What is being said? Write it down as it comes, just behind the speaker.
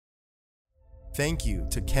thank you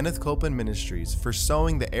to Kenneth Copeland Ministries for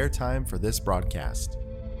sowing the airtime for this broadcast.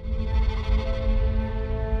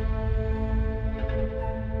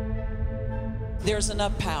 There's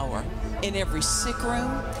enough power in every sick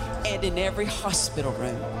room and in every hospital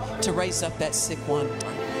room to raise up that sick one.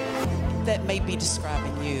 That may be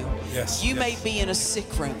describing you. Yes. You may be in a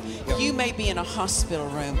sick room. Yep. You may be in a hospital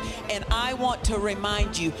room. And I want to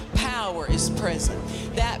remind you, power is present.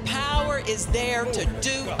 That power is there to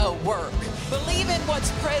do a work. Believe in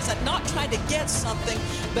what's present, not trying to get something,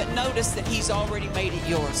 but notice that He's already made it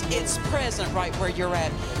yours. It's present right where you're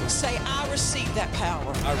at. Say, I receive that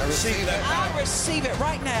power. I receive that power. I receive it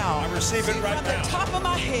right now. I receive it right now. From the top of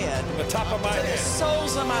my head. From the top of my to head. the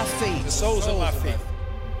soles of my feet. The soles of my feet.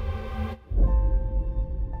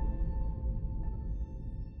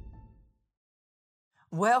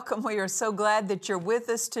 Welcome. We are so glad that you're with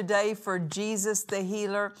us today for Jesus the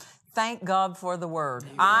Healer. Thank God for the Word.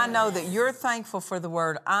 Amen. I know that you're thankful for the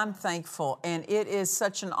Word. I'm thankful, and it is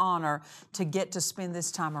such an honor to get to spend this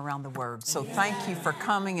time around the Word. So thank you for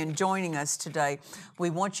coming and joining us today. We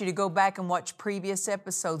want you to go back and watch previous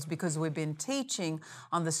episodes because we've been teaching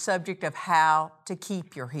on the subject of how to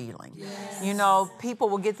keep your healing. Yes. You know, people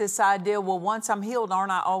will get this idea, well, once I'm healed,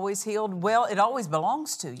 aren't I always healed? Well, it always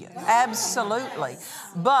belongs to you. Absolutely.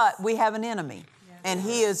 But we have an enemy. And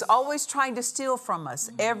he is always trying to steal from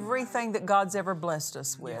us everything that God's ever blessed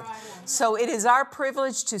us with. So it is our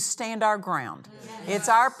privilege to stand our ground. It's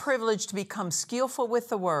our privilege to become skillful with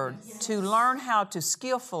the Word, to learn how to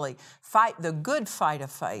skillfully fight the good fight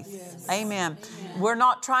of faith. Amen. We're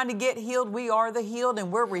not trying to get healed. We are the healed,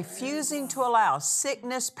 and we're refusing to allow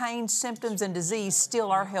sickness, pain, symptoms, and disease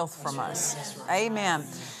steal our health from us. Amen.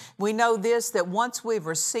 We know this, that once we've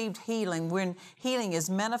received healing, when healing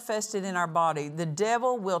is manifested in our body, the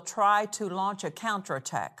devil will try to launch a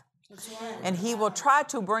counterattack. And he will try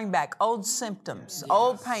to bring back old symptoms,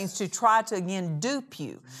 old pains, to try to again dupe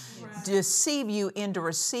you, deceive you into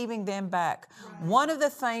receiving them back. One of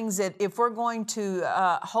the things that if we're going to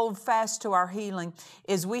hold fast to our healing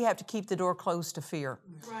is we have to keep the door closed to fear.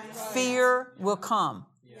 Fear will come.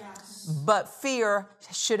 But fear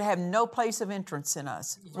should have no place of entrance in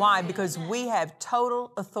us. Why? Because we have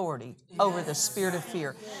total authority over the spirit of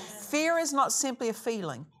fear. Fear is not simply a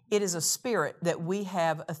feeling. It is a spirit that we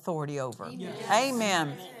have authority over.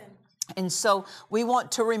 Amen. And so we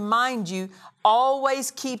want to remind you,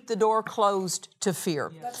 always keep the door closed to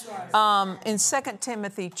fear. In 2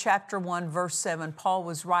 Timothy chapter 1, verse 7, Paul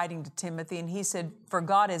was writing to Timothy, and he said, for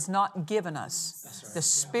God has not given us the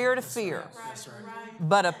spirit of fear,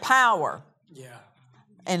 but a power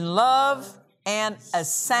and love and a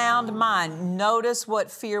sound mind. Notice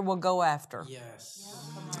what fear will go after.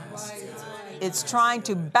 It's trying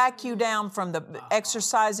to back you down from the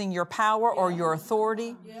exercising your power or your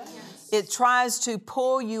authority. It tries to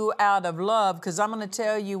pull you out of love, because I'm going to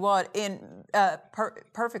tell you what, in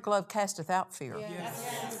perfect love casteth out fear.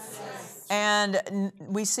 And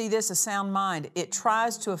we see this, a sound mind. It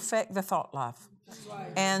tries to affect the thought life.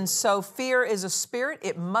 And so fear is a spirit.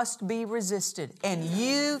 It must be resisted. And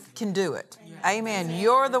you can do it. Amen.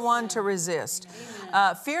 You're the one to resist.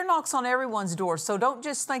 Fear knocks on everyone's door. So don't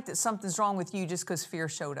just think that something's wrong with you just because fear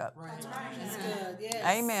showed up.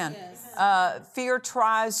 Amen. Fear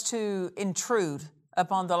tries to intrude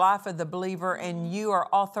upon the life of the believer, and you are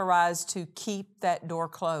authorized to keep that door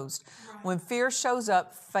closed. When fear shows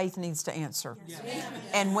up, faith needs to answer.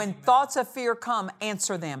 And when thoughts of fear come,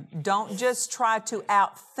 answer them. Don't just try to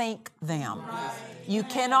outthink them. You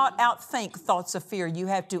cannot outthink thoughts of fear. You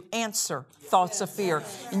have to answer thoughts of fear.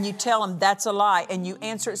 And you tell them that's a lie, and you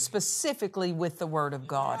answer it specifically with the Word of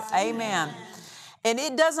God. Amen. And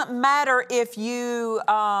it doesn't matter if you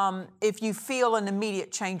feel an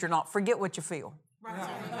immediate change or not. Forget what you feel.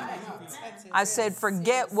 I said,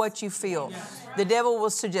 forget what you feel. The devil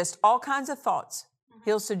will suggest all kinds of thoughts.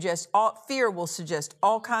 Fear will suggest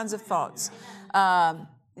all kinds of thoughts.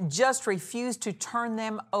 Just refuse to turn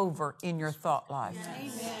them over in your thought life.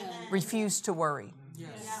 Refuse to worry.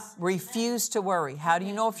 Refuse to worry. How do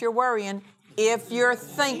you know if you're worrying? If you're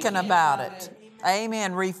thinking about it.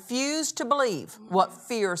 Amen. Refuse to believe what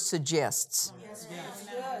fear suggests.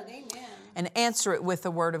 And answer it with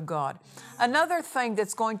the Word of God. Another thing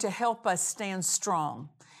that's going to help us stand strong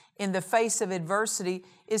in the face of adversity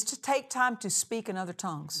is to take time to speak in other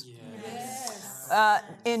tongues.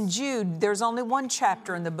 In Jude, there's only one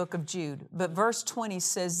chapter in the book of Jude, but verse 20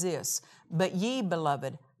 says this, but ye,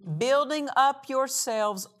 beloved, building up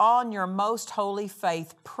yourselves on your most holy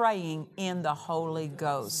faith, praying in the Holy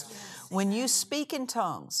Ghost. When you speak in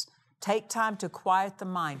tongues, Take time to quiet the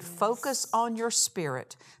mind. Focus on your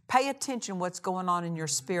spirit. Pay attention what's going on in your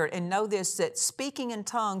spirit. And know this, that speaking in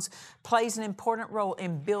tongues plays an important role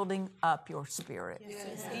in building up your spirit.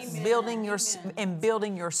 Building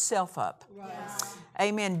yourself up.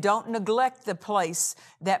 Amen. Don't neglect that place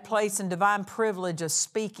and divine privilege of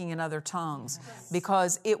speaking in other tongues,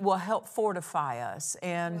 because it will help fortify us.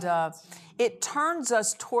 And it turns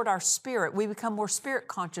us toward our spirit. We become more spirit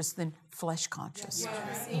conscious than flesh conscious,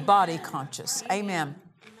 body conscious. Amen.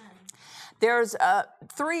 There's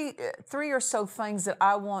three or so things that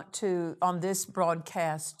I want to, on this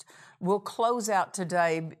broadcast, we'll close out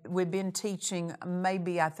today. We've been teaching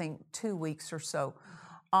maybe, I think, 2 weeks or so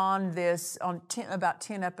on this, about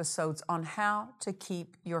 10 episodes on how to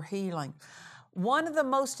keep your healing. One of the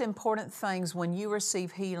most important things when you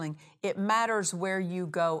receive healing, it matters where you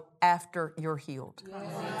go after you're healed.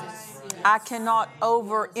 Yes. I cannot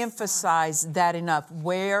overemphasize that enough.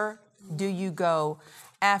 Where do you go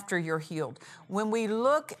after you're healed? When we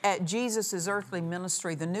look at Jesus' earthly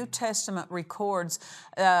ministry, the New Testament records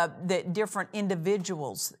that different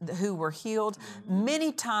individuals who were healed,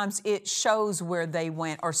 many times it shows where they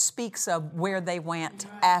went or speaks of where they went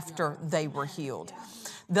after they were healed.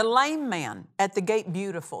 The lame man at the gate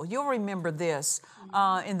beautiful. You'll remember this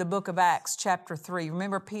in the book of Acts, chapter 3.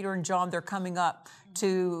 Remember Peter and John, they're coming up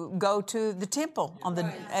to go to the temple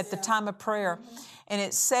at the time of prayer. And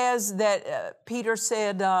it says that Peter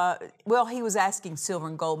said, he was asking silver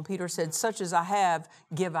and gold. And Peter said, such as I have,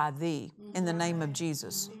 give I thee in the name of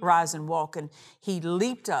Jesus. Rise and walk. And he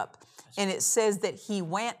leaped up. And it says that he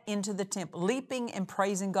went into the temple, leaping and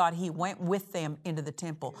praising God. He went with them into the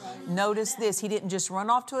temple. Notice this. He didn't just run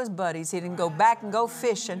off to his buddies. He didn't go back and go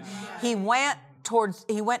fishing. He went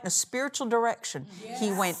in a spiritual direction.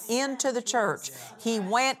 He went into the church. He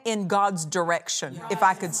went in God's direction, if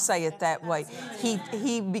I could say it that way.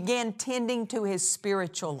 He began tending to his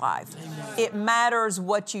spiritual life. It matters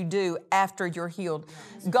what you do after you're healed.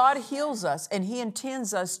 God heals us, and He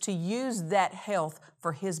intends us to use that health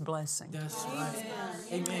for His blessing. That's right.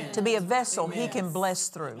 Amen. To be a vessel He can bless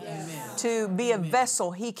through. Amen. To be a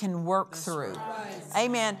vessel He can work through.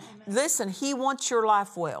 Amen. Listen, He wants your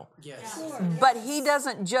life well. Yes. But He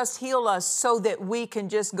doesn't just heal us so that we can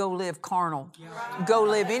just go live carnal. Go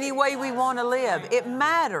live any way we want to live. It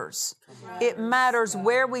matters. It matters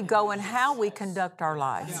where we go and how we conduct our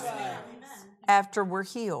lives after we're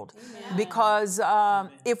healed. Because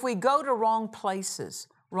if we go to wrong places,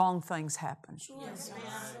 wrong things happen.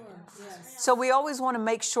 So we always want to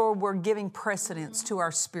make sure we're giving precedence to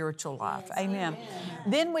our spiritual life. Amen.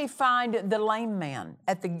 Then we find the lame man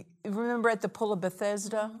remember at the pool of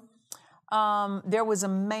Bethesda? There was a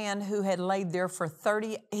man who had laid there for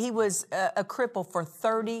he was a cripple for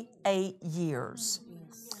 38 years.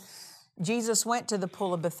 Jesus went to the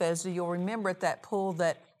pool of Bethesda. You'll remember at that pool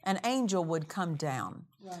that an angel would come down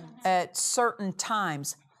at certain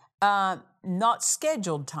times, not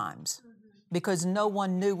scheduled times, because no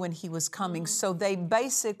one knew when he was coming. So they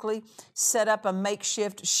basically set up a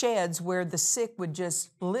makeshift sheds where the sick would just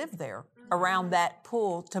live there around that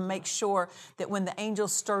pool to make sure that when the angel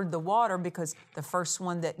stirred the water, because the first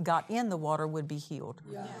one that got in the water would be healed.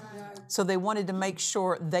 So they wanted to make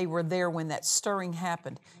sure they were there when that stirring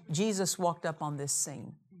happened. Jesus walked up on this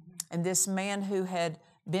scene. And this man who had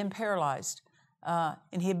been paralyzed,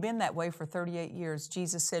 and he had been that way for 38 years,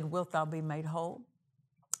 Jesus said, "Wilt thou be made whole?"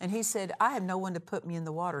 And he said, "I have no one to put me in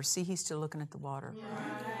the water." See, he's still looking at the water.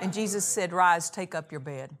 And Jesus said, "Rise, take up your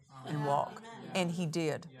bed and walk." And he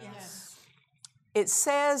did. It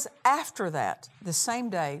says after that, the same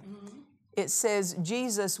day, it says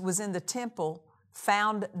Jesus was in the temple,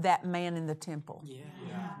 found that man in the temple.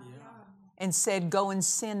 And said, "Go and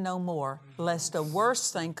sin no more, lest a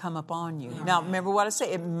worse thing come upon you." Now, remember what I said.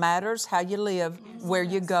 It matters how you live, where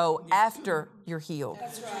you go after you're healed.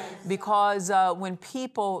 Because when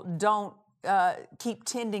people don't keep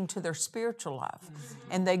tending to their spiritual life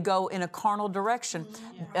and they go in a carnal direction,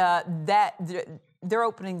 they're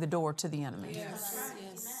opening the door to the enemy.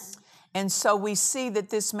 And so we see that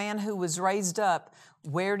this man who was raised up,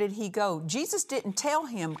 where did he go? Jesus didn't tell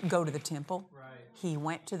him, go to the temple. He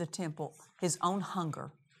went to the temple. His own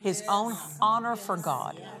hunger, his own honor for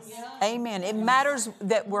God. Amen. It matters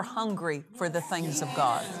that we're hungry for the things of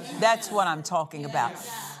God. That's what I'm talking about.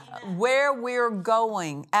 Where we're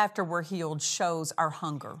going after we're healed shows our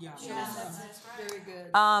hunger.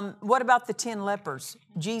 What about the 10 lepers?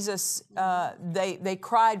 Jesus, they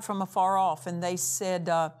cried from afar off and they said,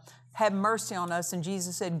 have mercy on us. And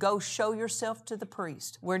Jesus said, go show yourself to the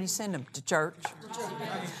priest. Where did he send him? To church.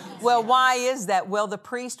 Well, why is that? Well, the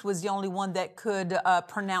priest was the only one that could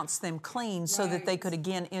pronounce them clean so that they could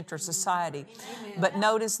again enter society. But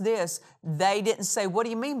notice this, they didn't say, what do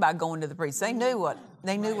you mean by going to the priest? They knew what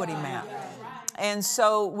he meant. And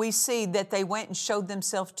so we see that they went and showed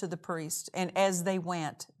themselves to the priest. And as they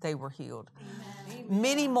went, they were healed. Amen.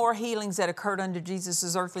 Many more healings that occurred under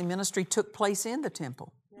Jesus' earthly ministry took place in the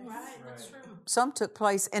temple. Some took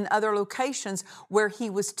place in other locations where he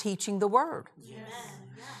was teaching the word. Yes.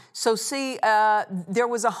 So see, there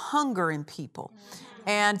was a hunger in people.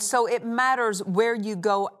 And so it matters where you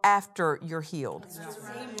go after you're healed.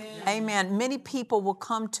 Amen. Many people will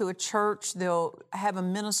come to a church, they'll have a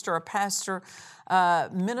minister, a pastor,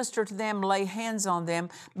 minister to them, lay hands on them,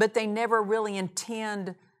 but they never really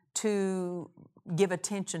intend to give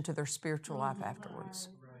attention to their spiritual life afterwards.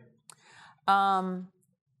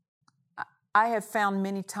 I have found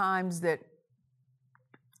many times that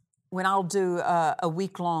when I'll do a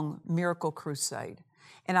week-long miracle crusade,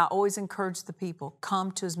 and I always encourage the people,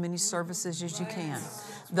 come to as many services as you can.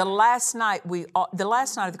 The last night of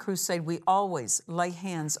the crusade, we always lay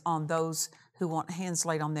hands on those who want hands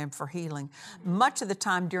laid on them for healing. Much of the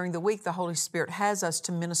time during the week, the Holy Spirit has us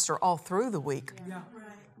to minister all through the week.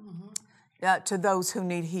 To those who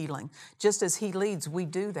need healing. Just as He leads, we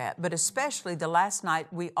do that. But especially the last night,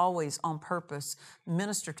 we always on purpose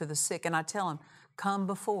minister to the sick. And I tell them, come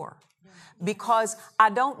before. Because I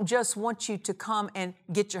don't just want you to come and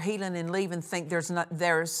get your healing and leave and think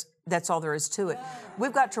that's all there is to it.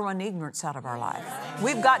 We've got to run ignorance out of our life.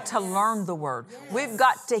 We've got to learn the Word. We've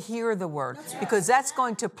got to hear the Word, because that's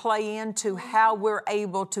going to play into how we're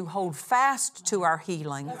able to hold fast to our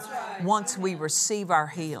healing once we receive our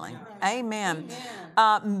healing. Amen.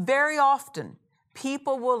 Very often,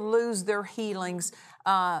 people will lose their healings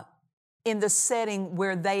in the setting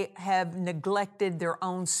where they have neglected their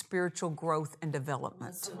own spiritual growth and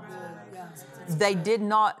development. They did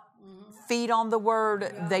not feed on the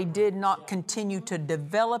Word. They did not continue to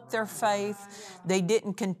develop their faith. They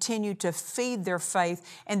didn't continue to feed their faith.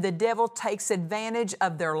 And the devil takes advantage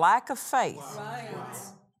of their lack of faith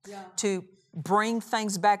to bring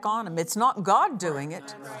things back on them. It's not God doing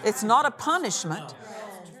it. It's not a punishment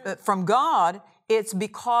from God. It's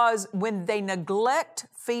because when they neglect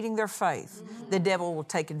feeding their faith, the devil will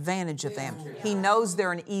take advantage of them. He knows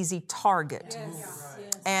they're an easy target.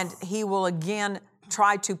 And he will again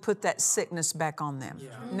try to put that sickness back on them.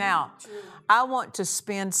 Now, I want to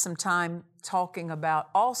spend some time talking about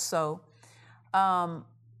also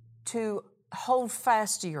to hold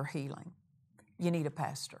fast to your healing. You need a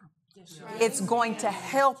pastor. It's going to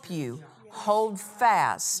help you hold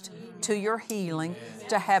fast to your healing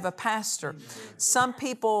to have a pastor. Some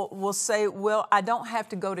people will say, well, I don't have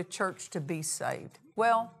to go to church to be saved.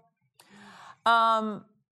 Well,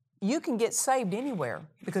 you can get saved anywhere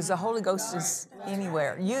because the Holy Ghost is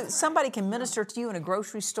anywhere. Somebody can minister to you in a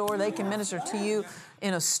grocery store. They can minister to you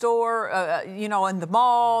in a store, in the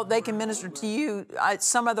mall. They can minister to you at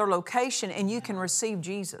some other location, and you can receive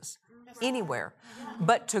Jesus anywhere.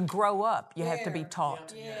 But to grow up, you have to be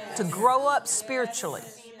taught. To grow up spiritually.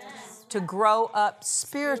 To grow up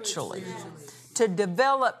spiritually. To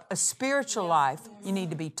develop a spiritual life, you need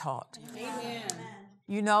to be taught. Amen.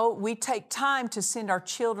 You know, we take time to send our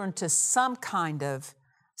children to some kind of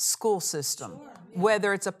school system,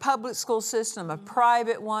 whether it's a public school system, a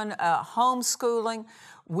private one, homeschooling.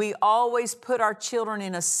 We always put our children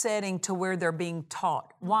in a setting to where they're being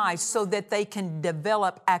taught. Why? So that they can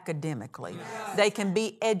develop academically. They can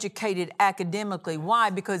be educated academically. Why?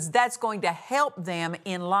 Because that's going to help them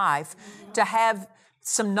in life to have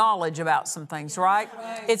some knowledge about some things, right?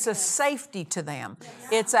 It's a safety to them.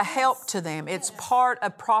 It's a help to them. It's part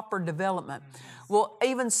of proper development. Well,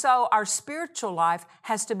 even so, our spiritual life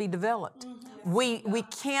has to be developed. We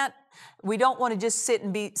don't want to just sit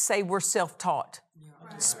and say we're self-taught.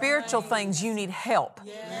 Spiritual things, you need help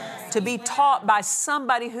to be taught by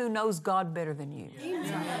somebody who knows God better than you.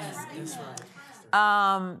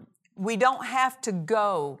 We don't have to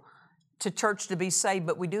go to church to be saved,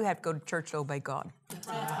 but we do have to go to church to obey God.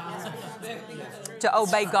 To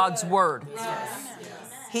obey God's Word.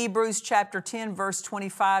 Hebrews chapter 10, verse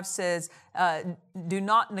 25 says, do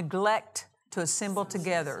not neglect to assemble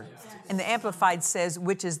together. And the Amplified says,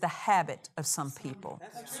 which is the habit of some people.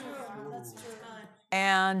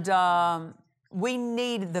 And we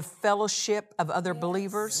need the fellowship of other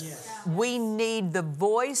believers. We need the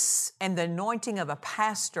voice and the anointing of a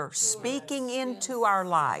pastor speaking into our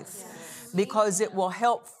life, because it will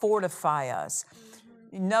help fortify us.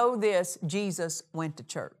 Know this, Jesus went to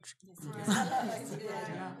church.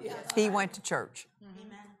 He went to church.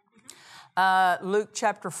 Luke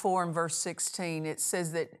chapter 4 and verse 16, it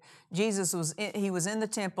says that Jesus was in the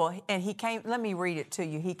temple, and he came, let me read it to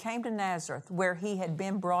you. He came to Nazareth where he had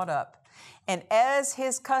been brought up. And as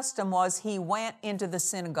his custom was, he went into the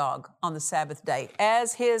synagogue on the Sabbath day.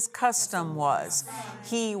 As his custom was,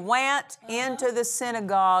 he went into the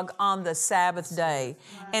synagogue on the Sabbath day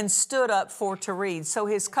and stood up for to read. So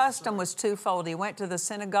his custom was twofold. He went to the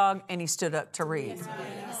synagogue and he stood up to read.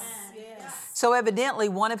 So evidently,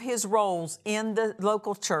 one of his roles in the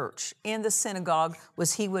local church, in the synagogue,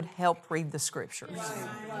 was he would help read the scriptures.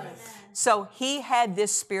 So he had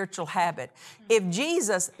this spiritual habit. If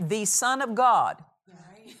Jesus, the Son of God,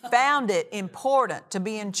 found it important to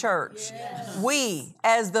be in church, we,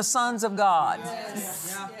 as the sons of God,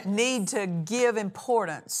 need to give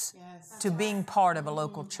importance to being part of a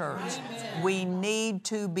local church. We need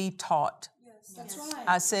to be taught.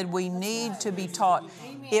 I said we need to be taught.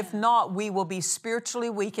 If not, we will be spiritually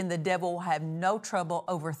weak and the devil will have no trouble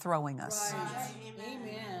overthrowing us.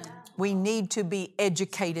 We need to be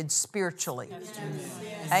educated spiritually.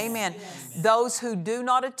 Amen. Those who do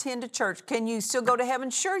not attend a church, can you still go to heaven?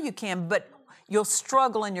 Sure you can, but you'll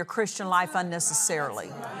struggle in your Christian life unnecessarily.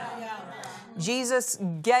 Jesus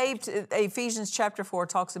gave, Ephesians chapter 4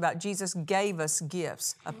 talks about Jesus gave us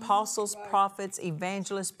gifts, apostles, prophets,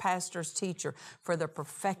 evangelists, pastors, teachers, for the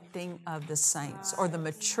perfecting of the saints or the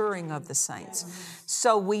maturing of the saints.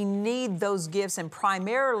 So we need those gifts, and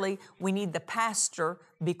primarily we need the pastor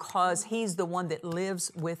because he's the one that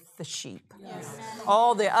lives with the sheep.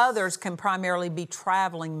 All the others can primarily be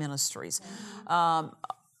traveling ministries,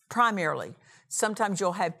 primarily. Sometimes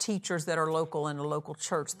you'll have teachers that are local in a local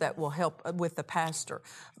church that will help with the pastor,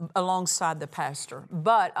 alongside the pastor.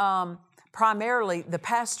 But primarily, the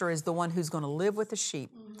pastor is the one who's going to live with the sheep.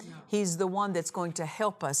 He's the one that's going to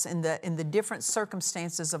help us in the different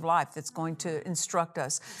circumstances of life, that's going to instruct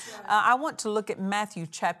us. I want to look at Matthew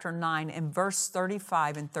chapter 9 and verse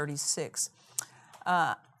 35 and 36.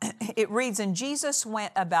 It reads, "And Jesus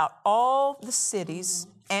went about all the cities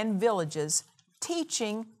and villages,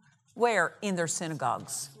 teaching where? In their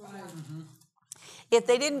synagogues." If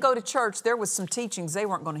they didn't go to church, there was some teachings they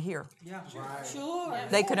weren't going to hear.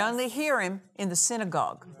 They could only hear him in the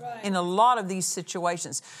synagogue in a lot of these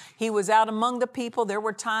situations. He was out among the people. There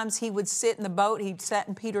were times he would sit in the boat. He sat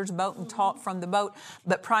in Peter's boat and taught from the boat.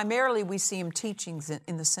 But primarily we see him teachings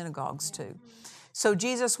in the synagogues too. So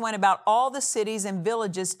Jesus went about all the cities and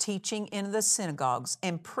villages, teaching in the synagogues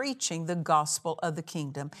and preaching the gospel of the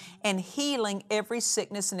kingdom and healing every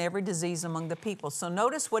sickness and every disease among the people. So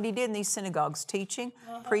notice what he did in these synagogues: teaching,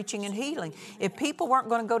 preaching, and healing. If people weren't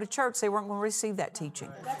going to go to church, they weren't going to receive that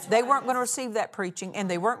teaching. They weren't going to receive that preaching, and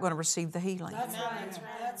they weren't going to receive the healing.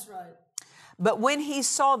 That's right. But when he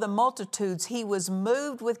saw the multitudes, he was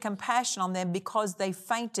moved with compassion on them because they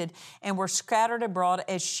fainted and were scattered abroad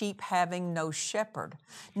as sheep having no shepherd.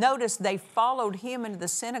 Notice they followed him into the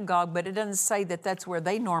synagogue, but it doesn't say that that's where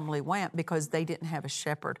they normally went because they didn't have a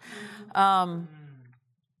shepherd.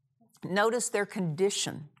 Notice their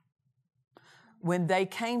condition when they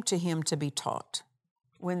came to him to be taught.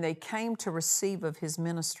 When they came to receive of his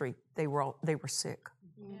ministry, they were sick.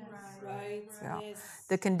 Right. Yeah.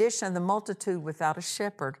 The condition of the multitude without a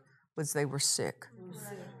shepherd was they were sick.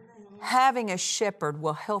 Having a shepherd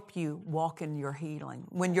will help you walk in your healing.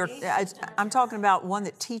 When I'm talking about one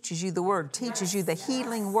that teaches you the word, teaches you the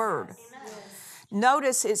healing word.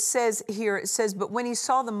 Notice it says, but when he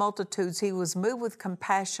saw the multitudes, he was moved with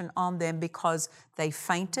compassion on them because they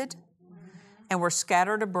fainted and were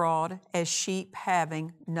scattered abroad as sheep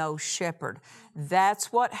having no shepherd.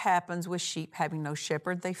 That's what happens with sheep having no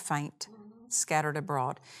shepherd. They faint, scattered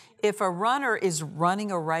abroad. If a runner is running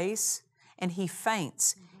a race and he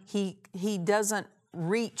faints, he doesn't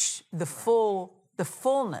reach the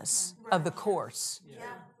fullness of the course. Yeah,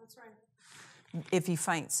 that's right. If he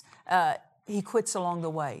faints, he quits along the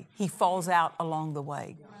way. He falls out along the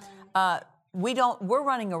way. We're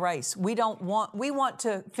running a race. We want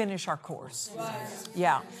to finish our course. Right.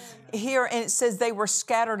 Yeah. Here, and it says they were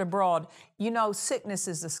scattered abroad. You know, sickness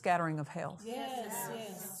is the scattering of health.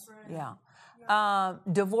 Yes. Yeah.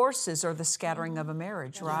 Divorces are the scattering of a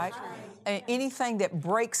marriage, right? Anything that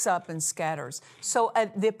breaks up and scatters. So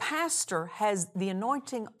the pastor has the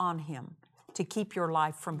anointing on him to keep your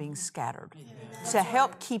life from being scattered, to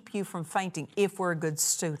help keep you from fainting if we're a good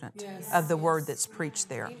student of the word that's preached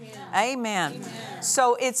there. Amen.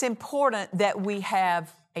 So it's important that we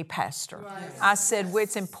have a pastor. I said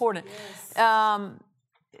it's important.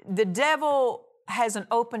 The devil has an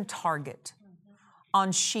open target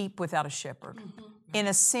on sheep without a shepherd. in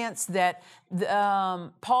a sense that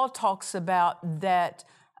Paul talks about that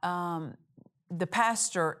the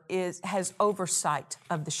pastor has oversight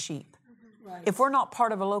of the sheep. Right. If we're not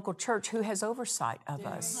part of a local church, who has oversight of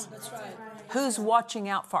us? That's right. Who's watching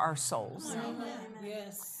out for our souls?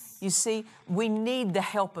 Yes. You see, we need the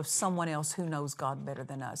help of someone else who knows God better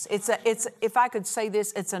than us. It's if I could say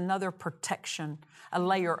this, it's another protection, a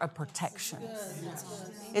layer of protection.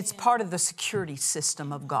 It's part of the security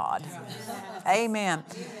system of God. Amen.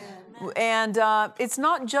 And it's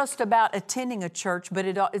not just about attending a church, but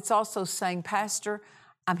it's also saying, Pastor,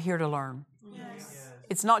 I'm here to learn.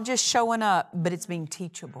 It's not just showing up, but it's being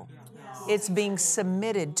teachable. It's being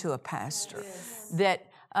submitted to a pastor.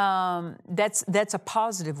 That's a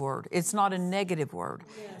positive word. It's not a negative word.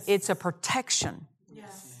 It's a protection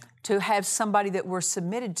to have somebody that we're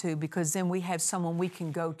submitted to, because then we have someone we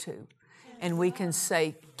can go to. And we can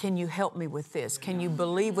say, can you help me with this? Can you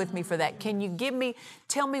believe with me for that? Can you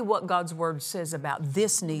tell me what God's Word says about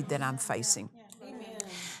this need that I'm facing?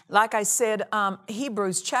 Like I said,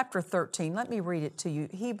 Hebrews chapter 13, let me read it to you.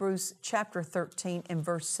 Hebrews chapter 13 and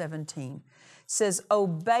verse 17 says,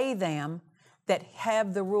 obey them that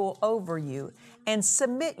have the rule over you and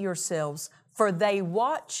submit yourselves, for they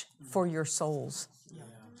watch for your souls.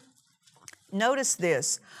 Notice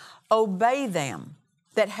this, obey them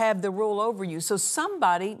that have the rule over you. So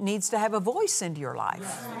somebody needs to have a voice into your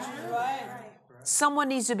life. Someone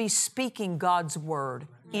needs to be speaking God's word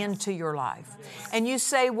into your life. And you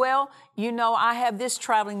say, well, I have this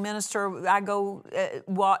traveling minister. I go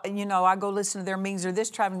listen to their meetings, or this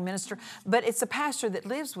traveling minister. But it's a pastor that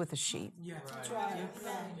lives with the sheep.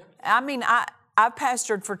 I mean, I've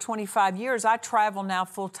pastored for 25 years. I travel now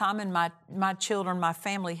full time, and my children, my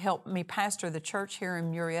family help me pastor the church here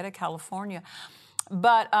in Murrieta, California.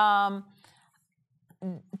 But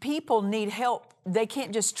people need help. They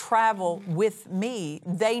can't just travel with me.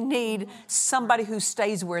 They need somebody who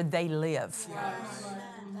stays where they live.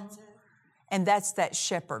 And that's that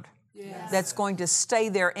shepherd that's going to stay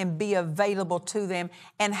there and be available to them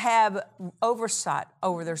and have oversight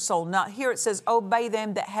over their soul. Now, here it says, obey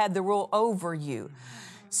them that had the rule over you.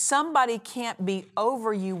 Somebody can't be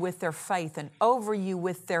over you with their faith and over you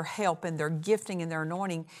with their help and their gifting and their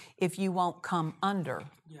anointing if you won't come under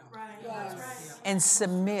and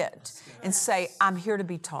submit and say, I'm here to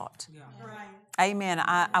be taught. Amen.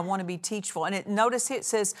 I want to be teachable. And notice here it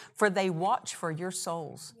says, for they watch for your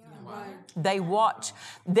souls. They watch.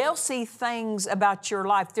 They'll see things about your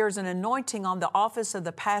life. There's an anointing on the office of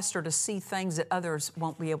the pastor to see things that others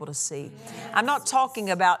won't be able to see. I'm not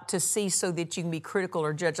talking about to see so that you can be critical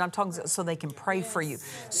or judge. I'm talking so they can pray for you,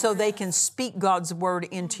 so they can speak God's word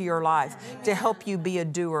into your life to help you be a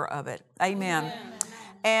doer of it. Amen.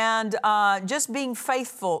 And just being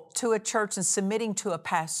faithful to a church and submitting to a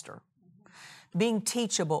pastor, being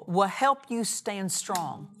teachable, will help you stand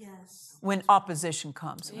strong. When opposition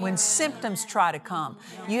comes, when symptoms try to come,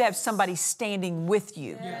 you have somebody standing with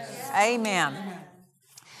you. Amen.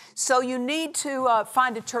 So you need to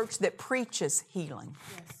find a church that preaches healing.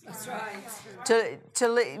 That's right.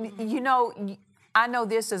 I know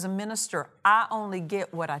this as a minister. I only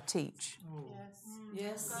get what I teach.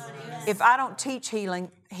 Yes. If I don't teach healing,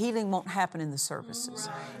 healing won't happen in the services.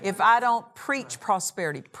 If I don't preach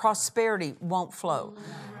prosperity, prosperity won't flow.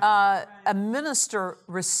 A minister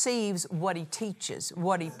receives what he teaches,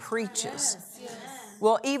 what he preaches.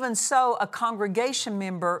 Well, even so, a congregation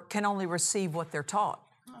member can only receive what they're taught.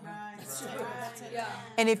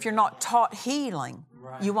 And if you're not taught healing,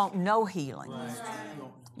 you won't know healing.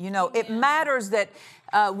 It matters that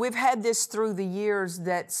we've had this through the years,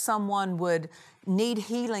 that someone would need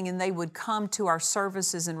healing and they would come to our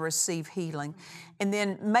services and receive healing. And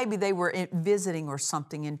then maybe they were visiting or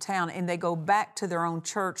something in town, and they go back to their own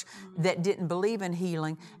church that didn't believe in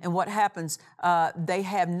healing. And what happens? They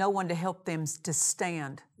have no one to help them to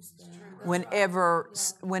stand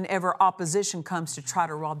whenever opposition comes to try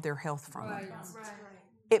to rob their health from them.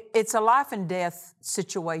 It's a life and death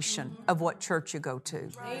situation of what church you go to.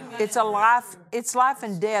 It's life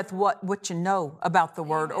and death what you know about the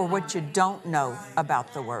Word or what you don't know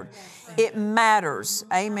about the Word. It matters.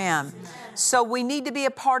 Amen. So we need to be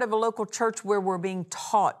a part of a local church where we're being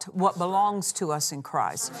taught what belongs to us in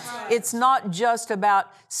Christ. It's not just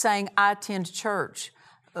about saying, I attend church.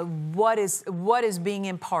 What is being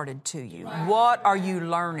imparted to you? What are you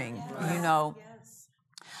learning?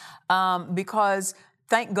 Because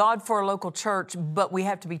thank God for a local church, but we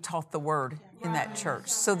have to be taught the Word in that church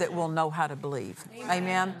so that we'll know how to believe.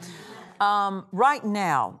 Amen. Right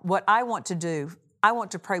now, what I want to do, I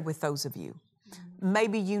want to pray with those of you.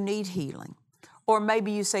 Maybe you need healing. Or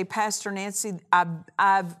maybe you say, Pastor Nancy,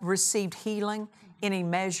 I've received healing any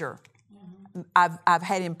measure. I've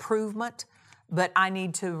had improvement, but I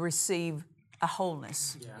need to receive a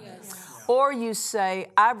wholeness. Or you say,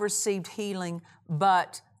 I've received healing,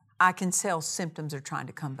 but I can tell symptoms are trying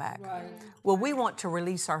to come back. Well, we want to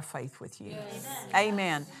release our faith with you.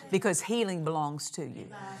 Amen. Because healing belongs to you.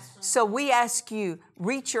 So we ask you,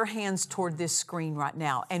 reach your hands toward this screen right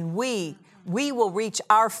now, and we will reach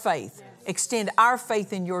our faith, extend our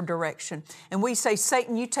faith in your direction. And we say,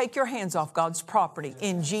 Satan, you take your hands off God's property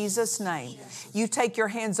in Jesus' name. You take your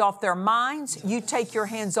hands off their minds. You take your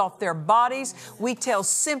hands off their bodies. We tell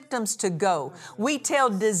symptoms to go. We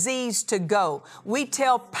tell disease to go. We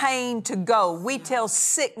tell pain to go. We tell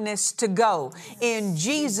sickness to go in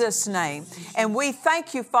Jesus' name. And we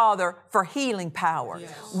thank you, Father, for healing power.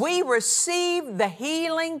 We receive the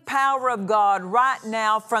healing power of God right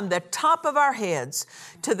now from the top of our heads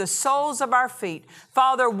to the soles of our feet.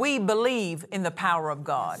 Father, we believe in the power of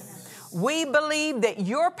God. We believe that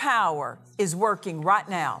your power is working right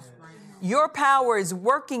now. Your power is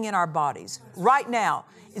working in our bodies right now.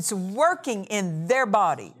 It's working in their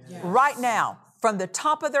body right now, from the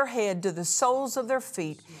top of their head to the soles of their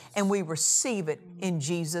feet, and we receive it in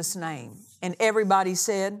Jesus' name. And everybody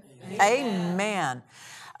said, Amen.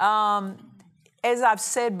 As I've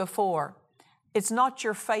said before, it's not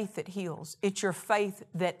your faith that heals. It's your faith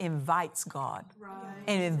that invites God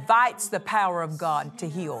and invites the power of God to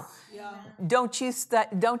heal. Don't you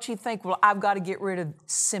think, well, I've got to get rid of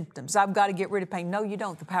symptoms. I've got to get rid of pain. No, you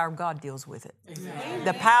don't. The power of God deals with it.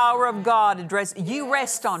 The power of God addresses. You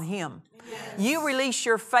rest on Him. You release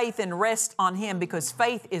your faith and rest on Him, because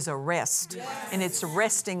faith is a rest, and it's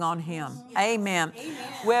resting on Him. Amen.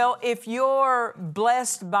 Well, if you're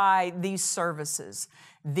blessed by these services,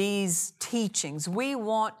 these teachings, we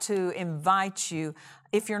want to invite you,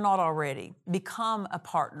 if you're not already, become a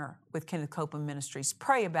partner with Kenneth Copeland Ministries.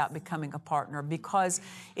 Pray about becoming a partner, because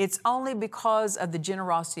it's only because of the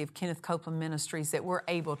generosity of Kenneth Copeland Ministries that we're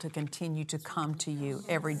able to continue to come to you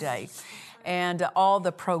every day. And all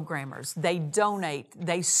the programmers, they donate,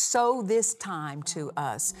 they sow this time to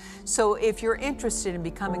us. So if you're interested in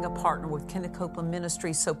becoming a partner with Kenneth Copeland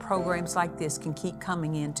Ministries, so programs like this can keep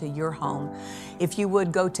coming into your home, if you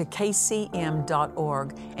would go to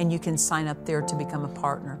kcm.org and you can sign up there to become a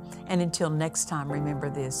partner. And until next time, remember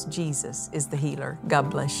this: Jesus is the healer. God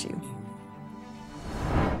bless you.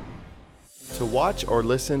 To watch or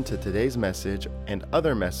listen to today's message and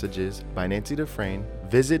other messages by Nancy Dufresne,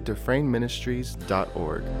 visit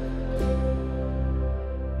DufresneMinistries.org.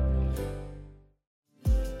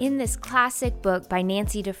 In this classic book by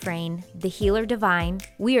Nancy Dufresne, The Healer Divine,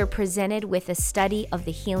 we are presented with a study of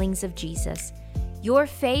the healings of Jesus. Your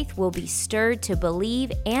faith will be stirred to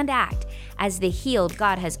believe and act as the healed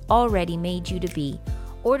God has already made you to be.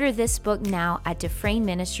 Order this book now at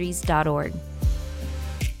DufresneMinistries.org.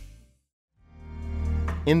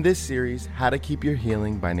 In this series, How to Keep Your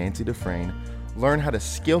Healing by Nancy Dufresne, learn how to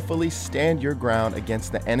skillfully stand your ground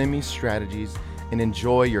against the enemy's strategies and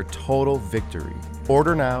enjoy your total victory.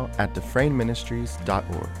 Order now at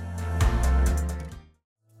DufresneMinistries.org.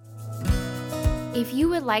 If you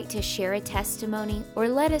would like to share a testimony or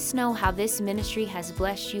let us know how this ministry has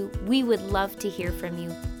blessed you, we would love to hear from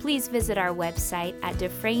you. Please visit our website at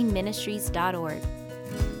DufresneMinistries.org.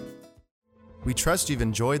 We trust you've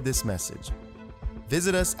enjoyed this message.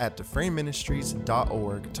 Visit us at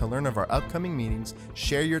DufresneMinistries.org to learn of our upcoming meetings,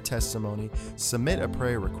 share your testimony, submit a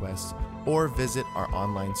prayer request, or visit our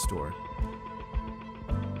online store.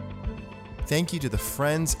 Thank you to the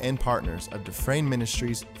friends and partners of Dufresne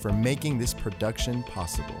Ministries for making this production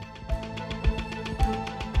possible.